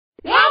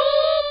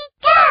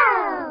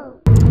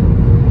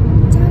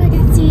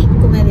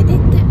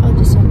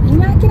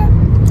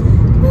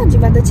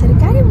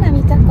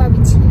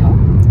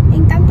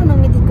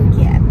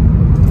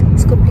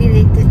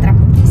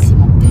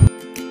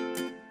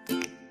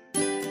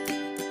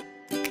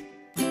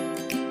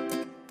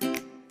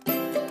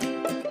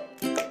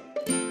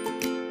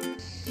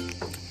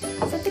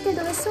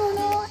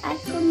sono,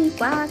 eccomi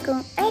qua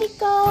con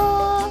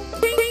Eriko.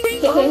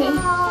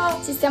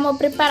 Ci stiamo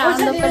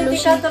preparando per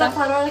l'uscita. La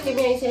parola che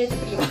mi hai inserito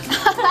prima.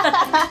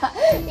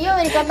 Io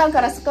mi ricordo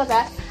ancora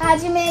cosa.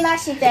 Hajime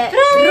mashite,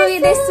 rui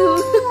desu.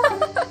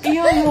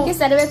 Che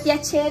sarebbe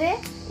piacere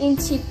in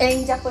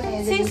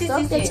giapponese, sì, giusto?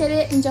 Sì,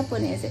 piacere in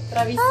giapponese.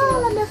 Bravissima. Ah,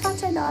 la mia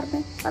faccia è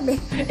enorme. Vabbè.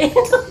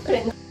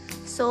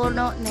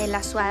 Sono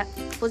nella sua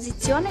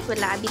posizione,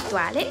 quella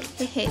abituale.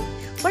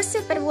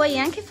 Forse per voi è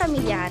anche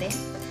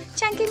familiare.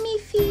 C'è anche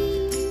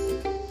Miffy.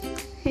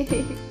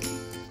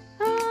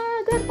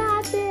 Ah,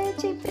 guardate,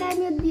 c'è il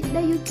premio da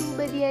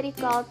YouTube di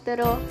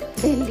Erikottero.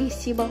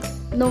 Bellissimo.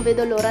 Non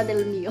vedo l'ora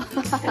del mio.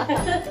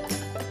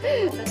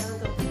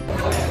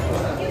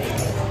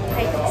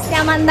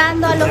 Stiamo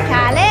andando al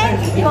locale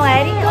con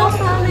Eriko. Ho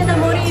fame da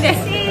morire.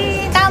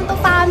 Sì, tanto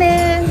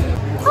fame.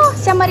 Oh,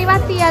 siamo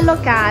arrivati al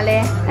locale.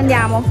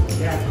 Andiamo.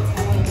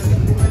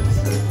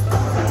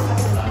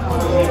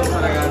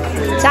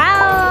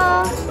 Ciao.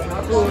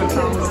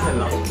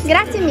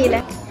 Grazie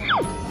mille.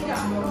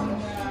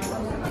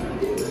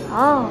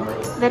 Oh,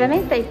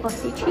 veramente il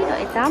posticino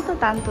è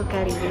tanto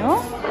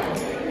carino.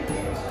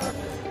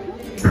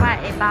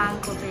 Qua è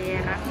banco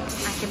per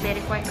anche bere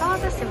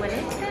qualcosa se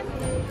volete.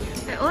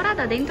 Per ora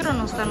da dentro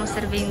non stanno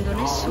servendo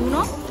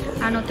nessuno,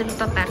 hanno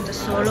tenuto aperto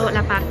solo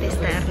la parte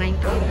esterna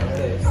intanto.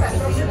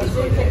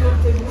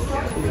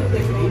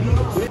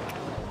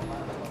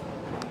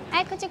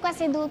 Eccoci qua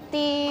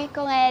seduti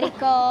con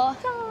Eriko.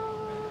 Ciao.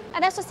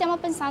 Adesso stiamo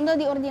pensando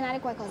di ordinare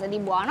qualcosa di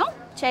buono.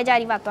 C'è già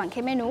arrivato anche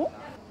il menù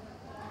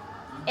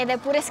ed è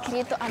pure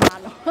scritto a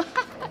mano.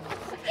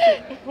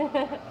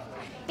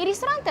 Il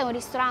ristorante è un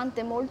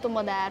ristorante molto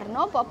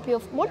moderno, proprio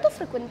molto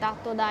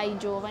frequentato dai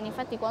giovani.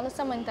 Infatti quando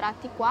siamo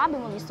entrati qua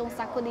abbiamo visto un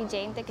sacco di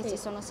gente che si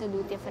sono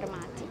seduti e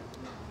fermati.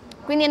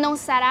 Quindi non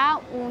sarà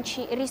un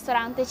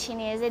ristorante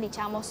cinese,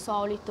 diciamo,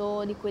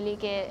 solito di quelli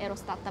che ero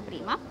stata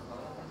prima.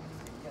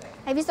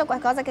 Hai visto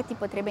qualcosa che ti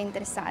potrebbe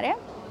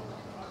interessare?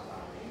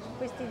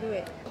 Questi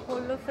due,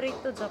 pollo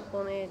fritto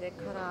giapponese,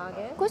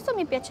 karage. Questo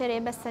mi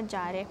piacerebbe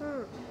assaggiare.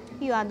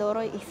 Io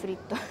adoro il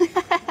fritto.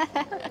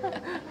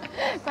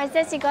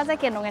 Qualsiasi cosa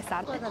che non è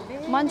salata.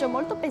 Mangio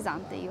molto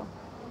pesante io.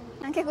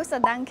 Anche questo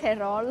Dunkin'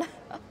 Roll.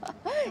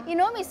 I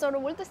nomi sono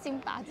molto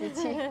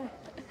simpatici.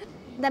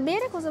 Da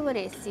bere cosa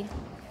vorresti?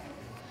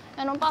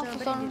 Non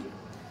posso,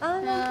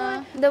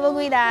 devo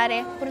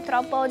guidare,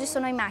 purtroppo oggi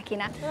sono in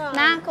macchina.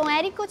 Ma con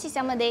Eriko ci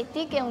siamo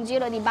detti che un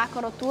giro di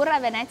Bacoro Tour a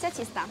Venezia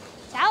ci sta.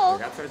 Ciao!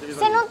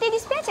 Se non ti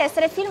dispiace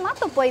essere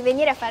filmato puoi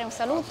venire a fare un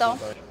saluto?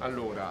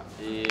 Allora,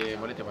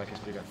 volete qualche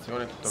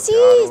spiegazione? Tutto sì,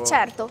 chiaro?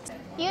 Certo.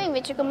 Io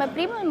invece come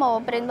primo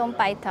prendo un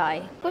Pad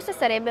Thai. Questo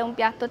sarebbe un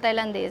piatto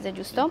thailandese,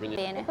 giusto? Quindi...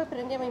 Bene. Poi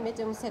prendiamo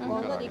invece un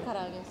secondo di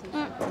karage. Sì.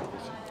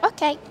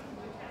 Ok. E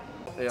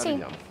sì,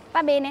 arriviamo.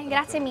 va bene,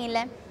 grazie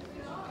mille.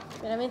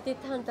 Veramente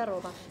tanta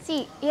roba.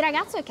 Sì, il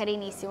ragazzo è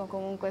carinissimo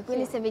comunque,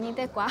 quindi se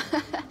venite qua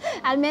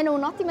almeno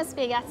un'ottima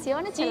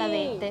spiegazione ce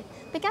l'avete.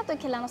 Peccato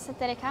che la nostra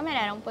telecamera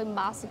era un po' in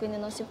basso, quindi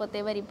non si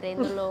poteva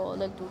riprenderlo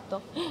del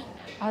tutto.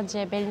 Oggi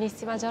è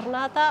bellissima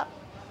giornata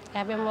e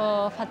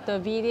abbiamo fatto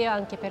video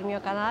anche per il mio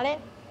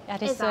canale. E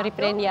adesso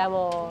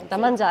riprendiamo da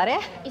mangiare.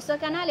 Il suo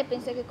canale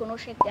penso che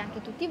conoscete anche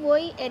tutti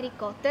voi,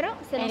 Erikottero.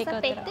 Se non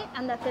sapete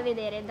andate a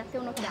vedere, date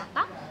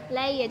un'occhiata.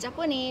 Lei è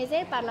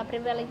giapponese, parla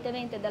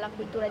prevalentemente della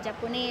cultura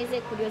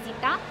giapponese,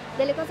 curiosità,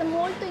 delle cose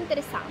molto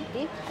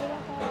interessanti.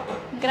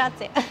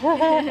 Grazie.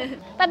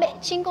 Vabbè,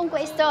 cin con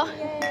questo.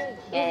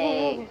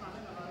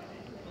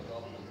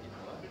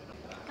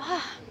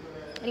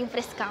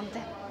 Rinfrescante.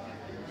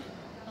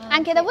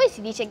 Anche da voi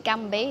si dice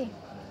ganbei.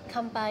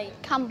 Kanpai.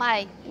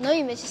 Kanpai. Noi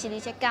invece si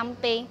dice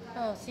kanpei.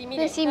 Oh,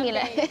 simile. È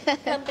simile.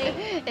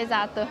 Kanpai.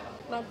 Esatto.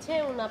 Ma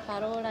c'è una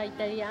parola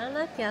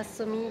italiana che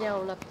assomiglia a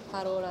una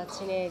parola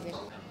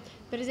cinese.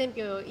 Per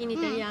esempio in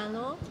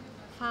italiano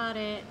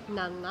fare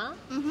nanna,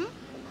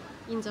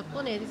 in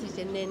giapponese si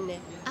dice nenne.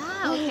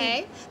 Ah,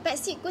 ok. Beh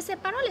sì, queste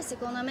parole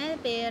secondo me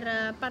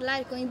per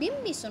parlare con i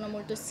bimbi sono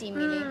molto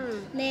simili.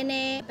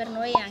 Nene per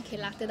noi è anche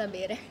latte da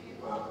bere.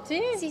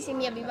 Sì? Sì,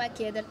 mi aveva a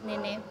chiedere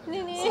nene.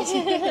 Nene.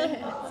 Sì.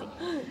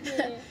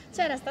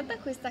 C'era stata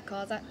questa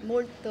cosa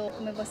molto,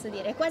 come posso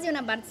dire, quasi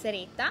una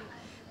barzelletta,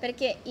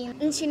 perché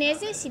in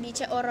cinese si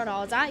dice oro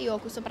rosa, io ho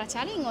questo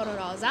bracciale in oro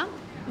rosa,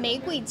 mei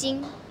gui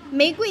jin.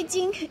 Mei gui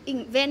jin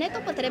in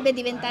Veneto potrebbe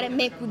diventare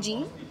me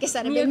cugin, che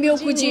sarebbe mio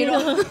cugino.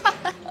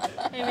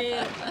 È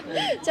vero.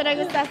 C'era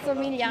questa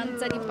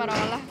somiglianza di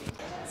parola.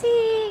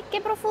 Sì, che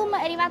profumo,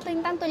 è arrivato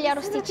intanto gli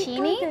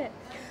arrosticini.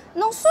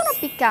 Non sono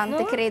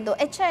piccante, no? Credo,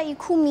 e c'è il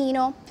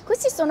cumino.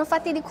 Questi sono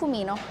fatti di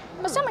cumino.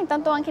 Possiamo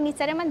intanto anche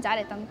iniziare a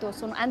mangiare, tanto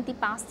sono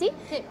antipasti.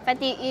 Sì.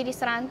 Infatti il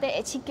ristorante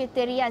è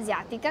CICCHETTERIA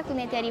asiatica,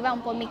 quindi ti arriva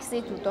un po' mix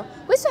di tutto.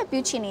 Questo è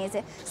più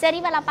cinese. Se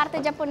arriva la parte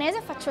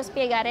giapponese faccio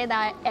spiegare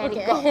da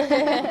Eriko.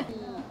 Okay.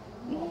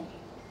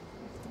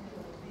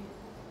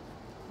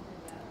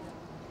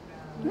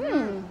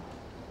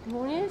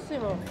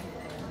 Buonissimo.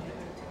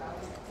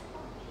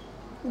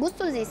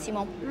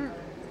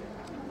 Gustosissimo.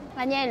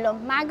 Agnello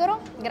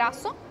magro,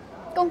 grasso,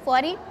 con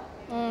fuori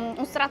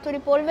un strato di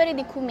polvere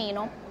di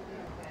cumino.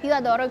 Io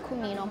adoro il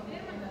cumino.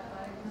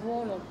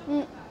 Buono.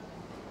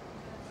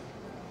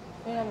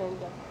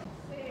 Veramente.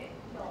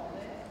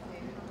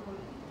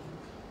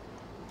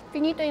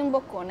 Finito in un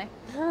boccone.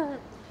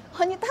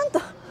 Ogni tanto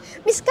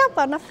mi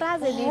scappa una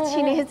frase di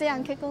cinese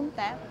anche con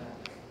te.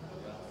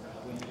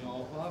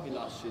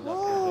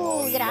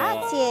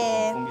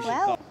 Grazie.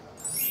 Wow.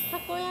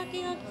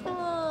 Takoyaki ga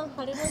kita.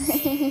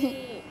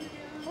 Arigato.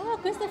 Ah,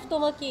 questo è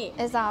futomaki.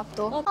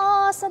 Esatto.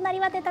 Oh, sono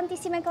arrivate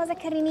tantissime cose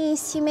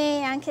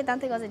carinissime, anche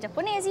tante cose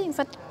giapponesi.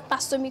 Infatti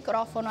passo il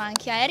microfono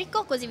anche a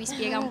Eriko, così vi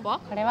spiega un po'.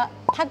 これは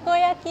たこ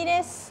焼き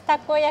です。た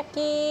こ焼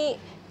き、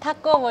タ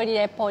コvuol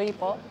dire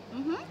polipo.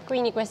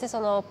 Quindi queste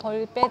sono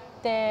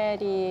polpette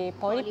di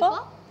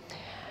polipo.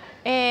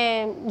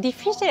 È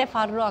difficile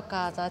farlo a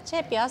casa,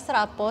 c'è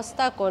piastra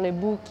apposta con i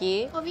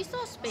buchi. Ho visto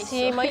spesso.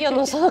 Sì, ma io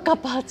non sono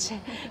capace.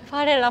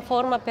 Fare la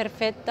forma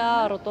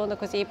perfetta, rotonda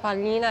così,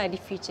 pallina è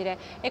difficile.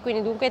 E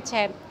quindi dunque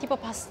c'è tipo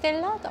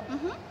pastellato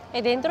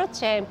e dentro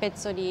c'è un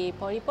pezzo di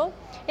polipo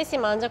e si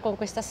mangia con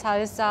questa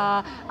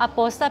salsa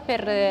apposta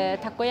per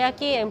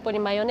takoyaki e un po' di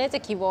maionese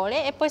chi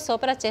vuole e poi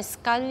sopra c'è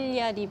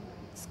scaglie di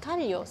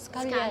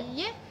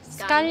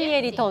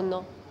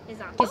tonno,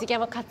 Esatto. che si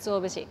chiama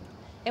katsuobushi.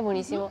 È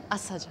buonissimo,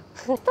 assaggia.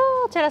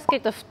 C'era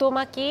scritto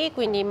futomaki,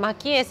 quindi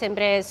maki è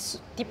sempre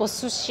tipo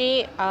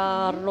sushi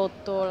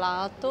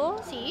arrotolato.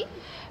 Sì.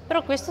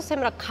 Però questo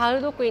sembra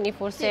caldo, quindi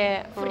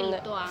forse Sì,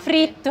 fritto anche.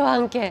 Fritto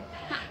anche.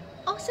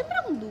 Ma ho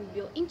sempre un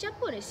dubbio, in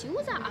Giappone si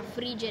usa a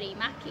friggere i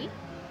maki?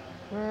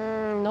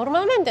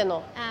 Normalmente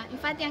no.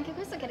 Infatti anche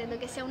questo credo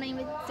che sia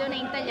un'invenzione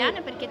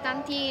italiana perché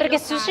tanti Perché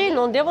locali... sushi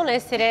non devono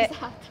essere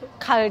Esatto.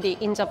 caldi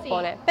in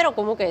Giappone, però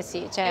comunque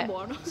sì, cioè, È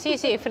buono. Sì,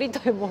 fritto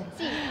è buono.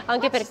 Sì,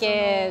 Anche qua ci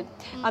perché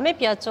a me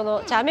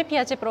piacciono, cioè a me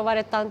piace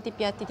provare tanti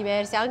piatti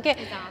diversi,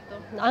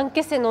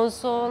 anche se non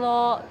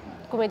sono,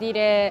 come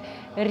dire,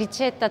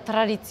 ricetta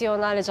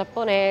tradizionale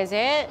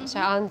giapponese,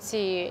 cioè,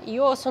 anzi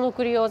io sono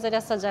curiosa di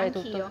assaggiare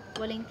tutto. Anch'io,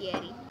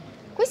 volentieri.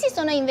 Questi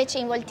sono invece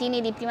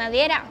involtini di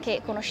primavera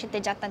che conoscete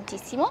già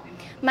tantissimo,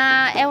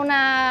 ma è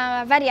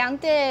una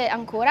variante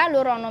ancora.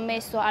 Loro hanno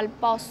messo al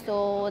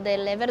posto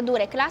delle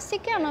verdure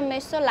classiche, hanno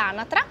messo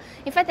l'anatra,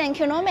 infatti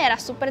anche il nome era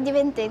super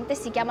divertente,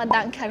 si chiama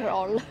Dunkin'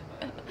 Roll.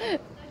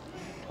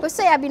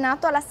 Questo è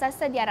abbinato alla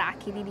salsa di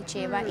arachidi,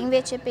 diceva,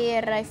 invece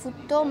per i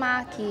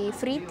futomaki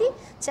fritti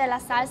c'è la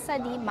salsa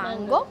di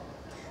mango.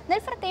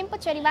 Nel frattempo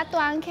ci è arrivato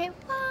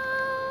anche...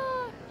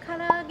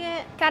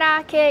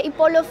 Karaage, il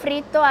pollo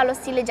fritto allo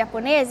stile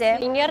giapponese.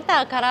 In realtà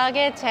a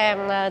karaage c'è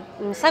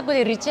un sacco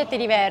di ricette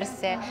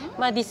diverse,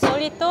 ma di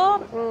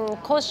solito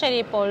cosce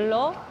di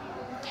pollo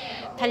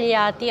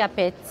tagliati a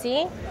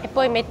pezzi e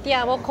poi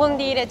mettiamo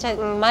condire, cioè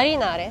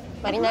marinare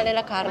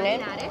la carne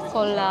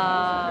con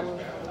la...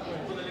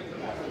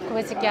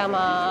 come si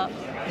chiama?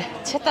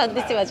 C'è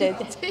tantissima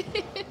gente.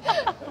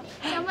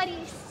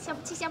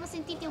 Ci siamo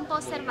sentiti un po'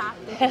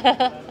 osservati.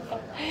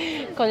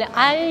 Con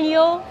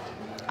l'aglio.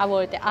 A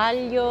volte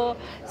aglio,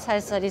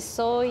 salsa di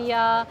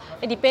soia,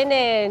 e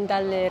dipende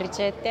dalle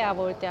ricette, a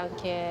volte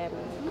anche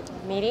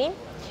mirin.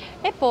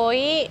 E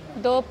poi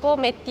dopo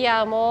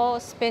mettiamo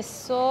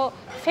spesso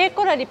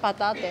fecola di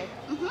patate.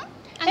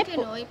 Anche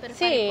noi per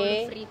fare il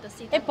pollo fritto,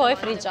 sì. E poi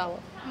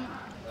friggiamo.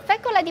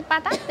 Fecola di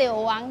patate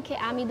o anche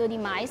amido di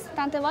mais,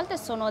 tante volte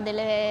sono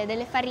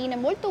delle farine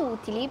molto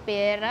utili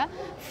per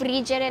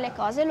friggere le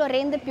cose, lo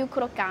rende più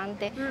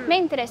croccante,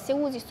 mentre se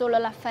usi solo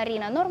la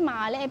farina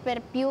normale è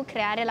per più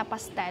creare la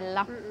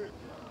pastella.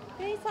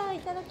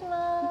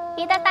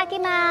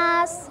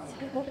 Itadakimasu!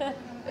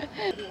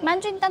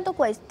 Mangio intanto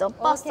questo,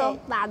 posto? Ok.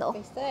 Vado.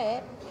 Questo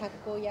è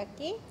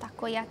takoyaki.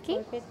 Takoyaki.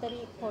 Polpetta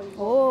di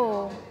pollo.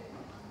 Oh!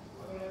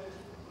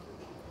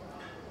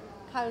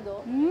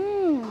 Caldo.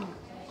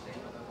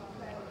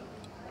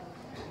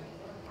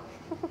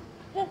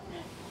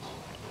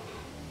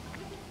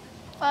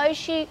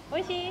 Oishi.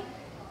 Oishi.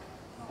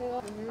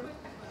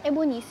 È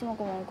buonissimo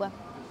comunque.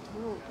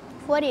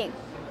 Fuori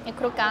è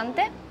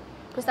croccante,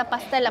 questa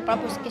pastella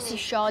proprio che si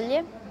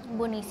scioglie,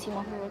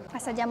 buonissimo.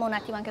 Assaggiamo un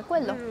attimo anche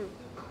quello.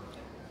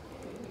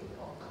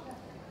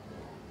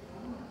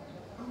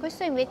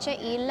 Questo è invece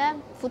il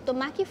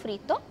futomaki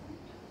fritto.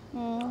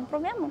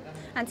 Proviamo.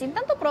 Anzi,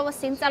 intanto provo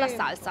senza la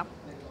salsa.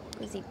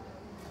 Così,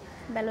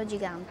 bello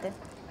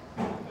gigante.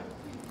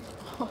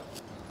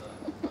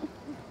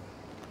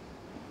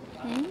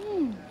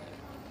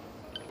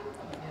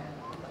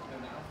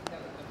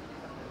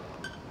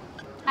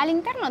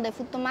 All'interno del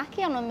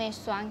futomaki hanno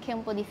messo anche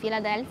un po' di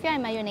Philadelphia e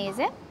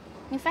maionese,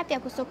 infatti ha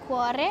questo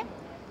cuore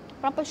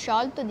proprio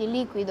sciolto di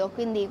liquido,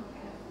 quindi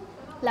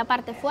la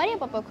parte fuori è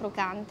proprio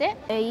croccante,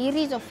 il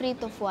riso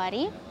fritto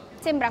fuori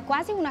sembra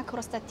quasi una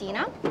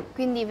crostatina,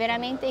 quindi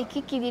veramente i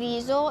chicchi di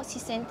riso si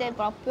sente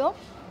proprio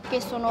che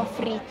sono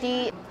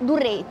fritti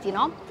durretti,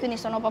 no? Quindi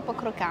sono proprio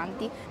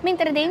croccanti,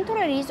 mentre dentro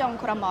il riso è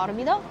ancora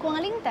morbido con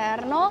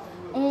all'interno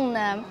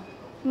un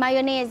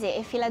maionese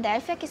e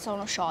Philadelphia che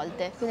sono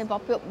sciolte, quindi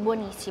proprio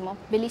buonissimo,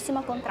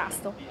 bellissimo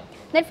contrasto.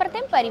 Nel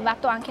frattempo è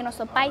arrivato anche il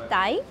nostro Pai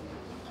Thai,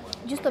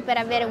 giusto per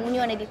avere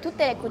un'unione di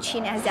tutte le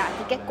cucine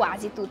asiatiche,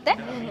 quasi tutte.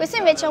 Questo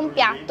invece è un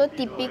piatto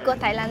tipico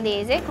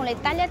thailandese con le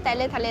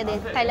tagliatelle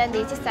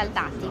thailandesi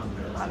saltati.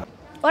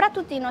 Ora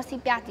tutti i nostri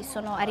piatti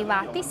sono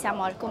arrivati,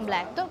 siamo al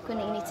completo,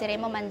 quindi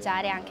inizieremo a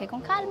mangiare anche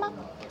con calma.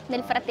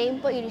 Nel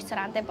frattempo il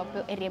ristorante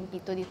è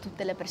riempito di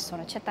tutte le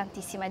persone, c'è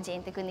tantissima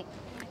gente, quindi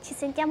ci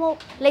sentiamo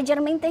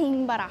leggermente in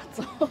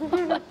imbarazzo.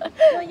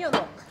 No, io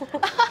no.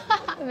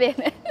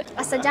 Bene,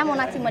 assaggiamo un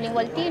attimo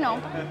l'involtino.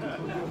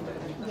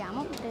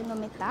 Vediamo, prendo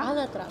metà.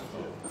 Anatra.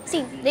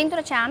 Sì,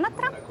 dentro c'è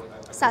anatra,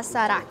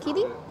 salsa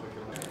arachidi.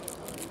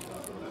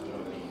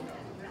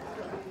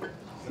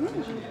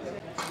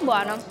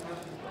 Buono.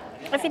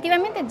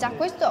 Effettivamente già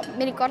questo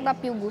mi ricorda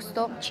più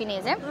gusto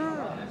cinese,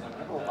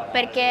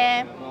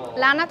 perché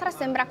l'anatra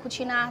sembra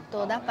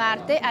cucinato da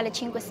parte alle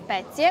 5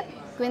 spezie,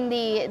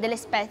 quindi delle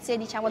spezie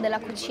diciamo della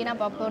cucina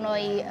proprio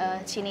noi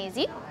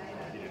cinesi.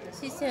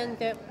 Si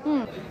sente.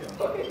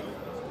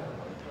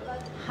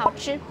 好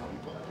吃，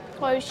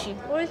美味しい。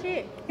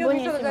 Oggi io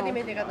mi sono già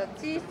dimenticata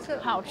cheese.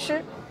 好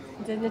吃。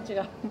 全然違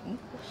う。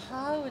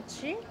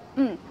Hauchi?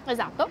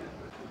 Esatto.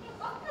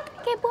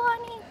 Che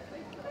buoni!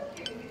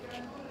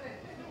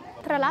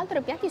 Tra l'altro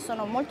i piatti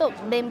sono molto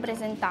ben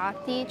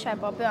presentati, cioè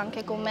proprio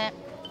anche come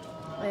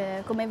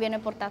viene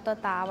portato a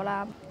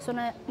tavola,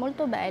 sono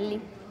molto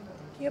belli.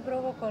 Io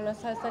provo con la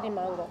salsa di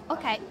mango.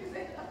 Ok.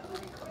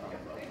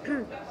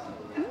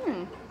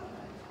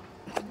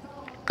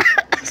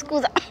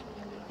 Scusa,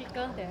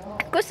 Piccante.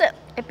 questo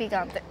è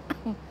piccante.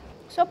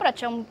 Sopra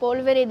c'è un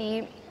polvere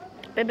di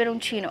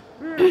peperoncino,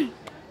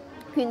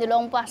 quindi l'ho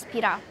un po'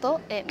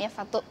 aspirato e mi ha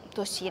fatto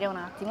tossire un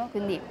attimo,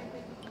 quindi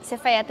se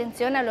fai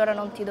attenzione allora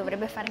non ti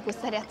dovrebbe fare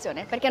questa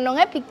reazione, perché non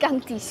è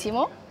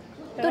piccantissimo.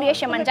 Però tu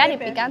riesci a mangiare il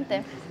pepe.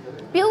 piccante?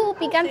 Più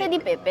piccante di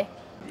pepe.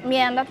 Mi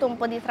è andato un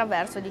po' di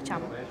traverso,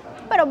 diciamo.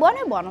 Però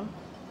buono è buono.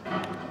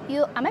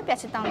 A me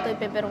piace tanto il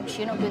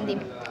peperoncino, quindi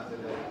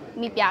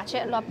mi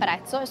piace, lo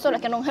apprezzo, è solo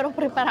che non ero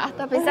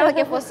preparata, pensavo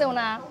che fosse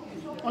una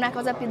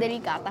cosa più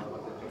delicata.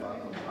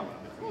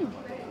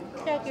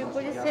 C'è anche un po'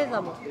 di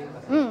sesamo.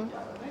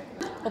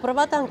 Ho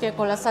provato anche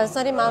con la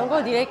salsa di mango,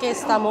 direi che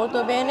sta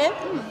molto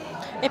bene.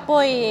 E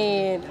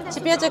poi ci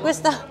piace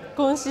questa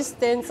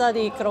consistenza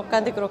di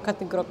croccante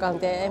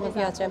e mi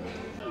piace.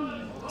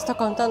 Sto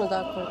cantando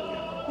da qui.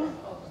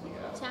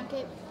 C'è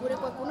anche pure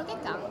qualcuno che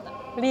canta.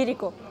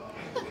 Lirico.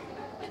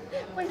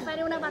 Puoi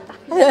fare una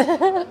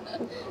battaglia.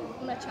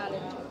 Una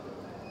challenge.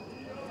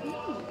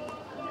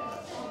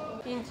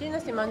 In Cina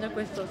si mangia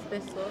questo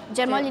spesso?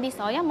 Germogli di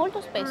soia molto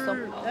spesso.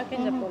 Anche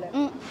in Giappone.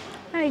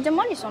 I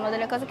germogli sono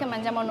delle cose che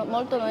mangiamo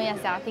molto noi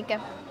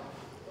asiatiche.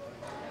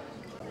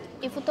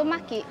 Il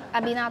futomaki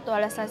abbinato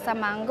alla salsa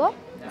mango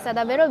sta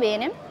davvero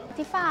bene,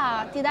 ti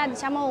dà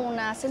diciamo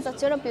una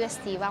sensazione più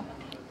estiva,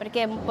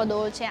 perché è un po'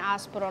 dolce,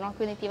 aspro, no?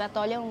 Quindi ti va a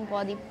togliere un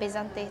po' di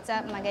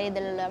pesantezza magari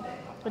del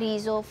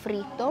riso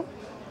fritto,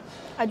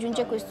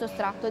 aggiunge questo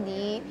strato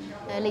di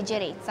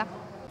leggerezza.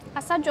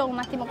 Assaggio un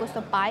attimo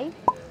questo pai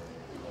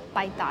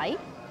thai.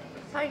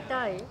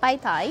 Pai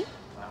thai.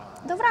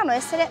 Dovranno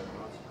essere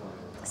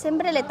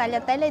sempre le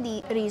tagliatelle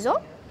di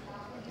riso.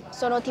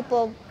 Sono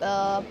tipo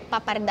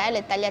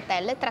pappardelle,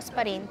 tagliatelle,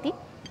 trasparenti.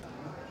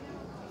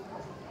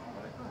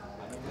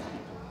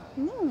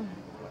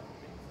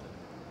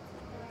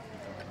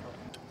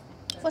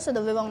 Forse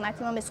dovevo un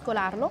attimo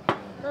mescolarlo,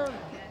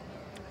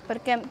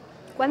 perché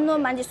quando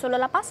mangi solo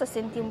la pasta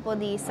senti un po'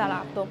 di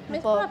salato,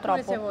 un po'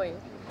 troppo. Se vuoi.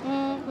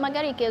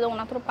 Magari chiedo un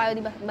altro paio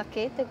di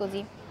bacchette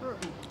così.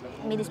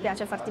 Mi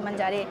dispiace farti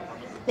mangiare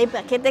le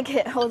bacchette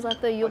che ho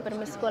usato io per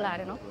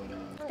mescolare, no?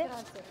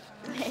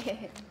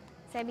 Grazie.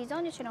 Se hai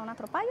bisogno ce n'è un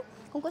altro paio.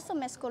 Con questo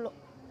mescolo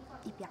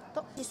il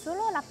piatto. Se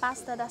solo la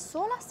pasta da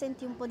sola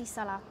senti un po' di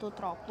salato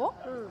troppo,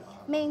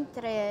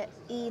 mentre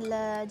i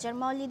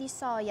germogli di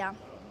soia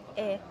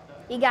e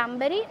i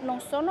gamberi non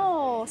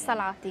sono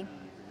salati.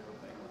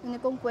 Quindi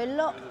con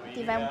quello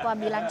ti vai un po' a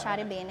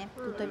bilanciare bene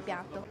tutto il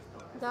piatto.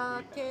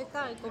 Da che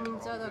età hai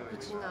cominciato a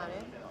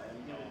cucinare?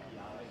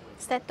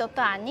 7-8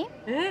 anni.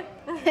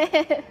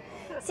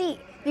 Sì,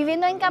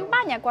 vivendo in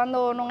campagna,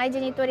 quando non hai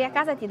genitori a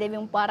casa ti devi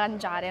un po'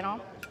 arrangiare,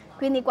 no?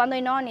 Quindi quando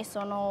i nonni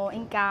sono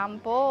in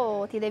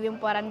campo ti devi un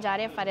po'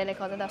 arrangiare e fare le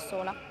cose da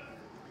sola.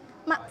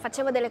 Ma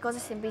facevo delle cose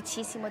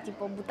semplicissime,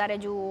 tipo buttare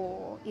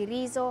giù il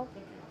riso,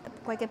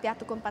 qualche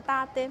piatto con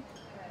patate,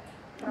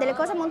 delle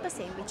cose molto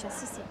semplici,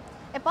 sì.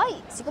 E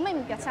poi, siccome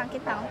mi piace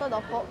anche tanto,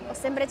 dopo ho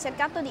sempre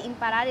cercato di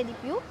imparare di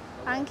più,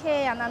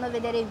 anche andando a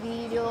vedere i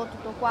video,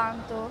 tutto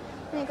quanto,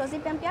 quindi così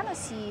pian piano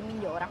si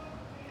migliora.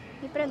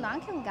 Mi prendo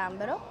anche un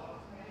gambero,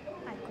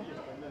 ecco.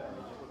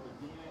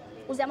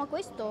 Usiamo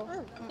questo?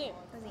 Sì.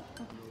 Così.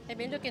 È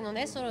bello che non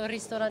è solo il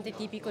ristorante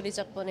tipico di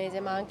giapponese,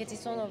 ma anche ci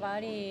sono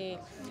vari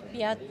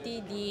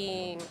piatti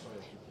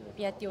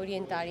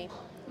orientali.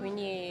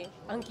 Quindi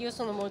anch'io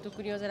sono molto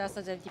curiosa di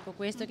assaggiare tipo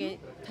questo che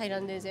è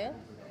thailandese,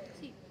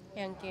 Sì.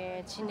 e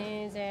anche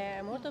cinese,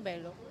 è molto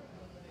bello.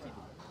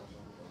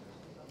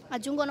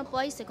 Aggiungono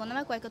poi, secondo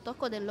me, qualche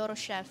tocco del loro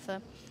chef,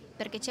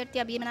 perché certi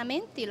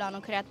abbinamenti lo hanno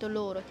creato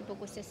loro, tipo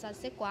queste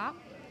salse qua,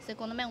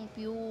 secondo me è un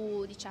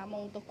più, diciamo,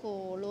 un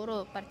tocco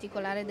loro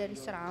particolare del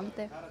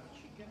ristorante.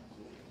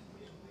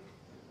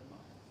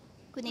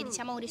 Quindi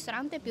diciamo un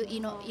ristorante più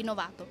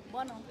innovato.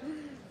 Buono?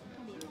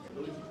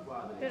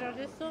 Per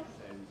adesso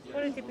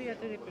quale ti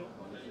piace di più?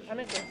 A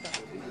me questa.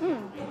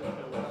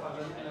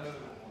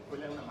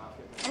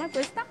 A me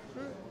questa?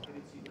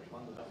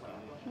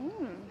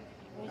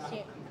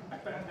 Sì.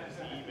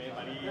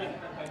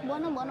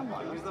 Buono, buono,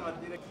 buono.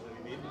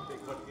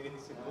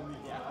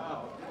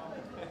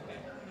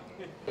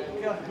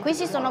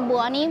 Questi sono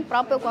buoni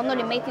proprio quando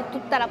li metti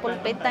tutta la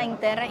polpetta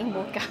intera in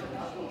bocca.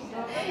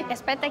 E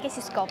aspetta che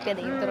si scoppia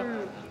dentro.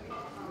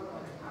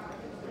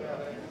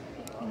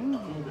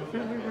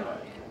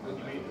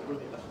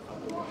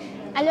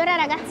 Allora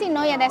ragazzi,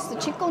 noi adesso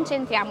ci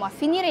concentriamo a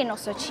finire il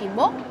nostro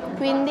cibo,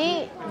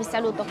 quindi vi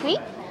saluto qui.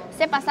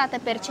 Se passate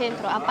per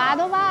centro a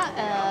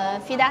Padova,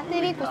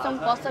 fidatevi, questo è un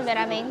posto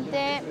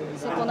veramente,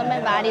 secondo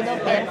me, valido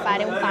per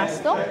fare un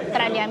pasto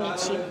tra gli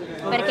amici,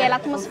 perché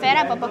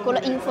l'atmosfera è proprio quello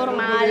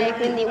informale,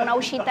 quindi una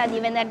uscita di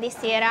venerdì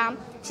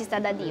sera ci sta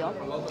da Dio.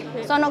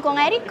 Sono con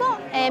Eriko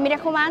e mi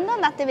raccomando,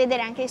 andate a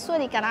vedere anche il suo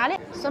di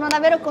canale. Sono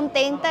davvero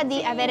contenta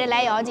di avere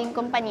lei oggi in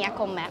compagnia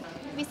con me.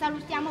 Vi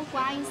salutiamo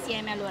qua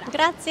insieme allora.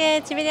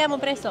 Grazie, ci vediamo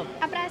presto.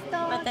 A presto,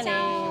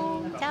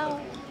 Ciao.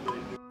 ciao!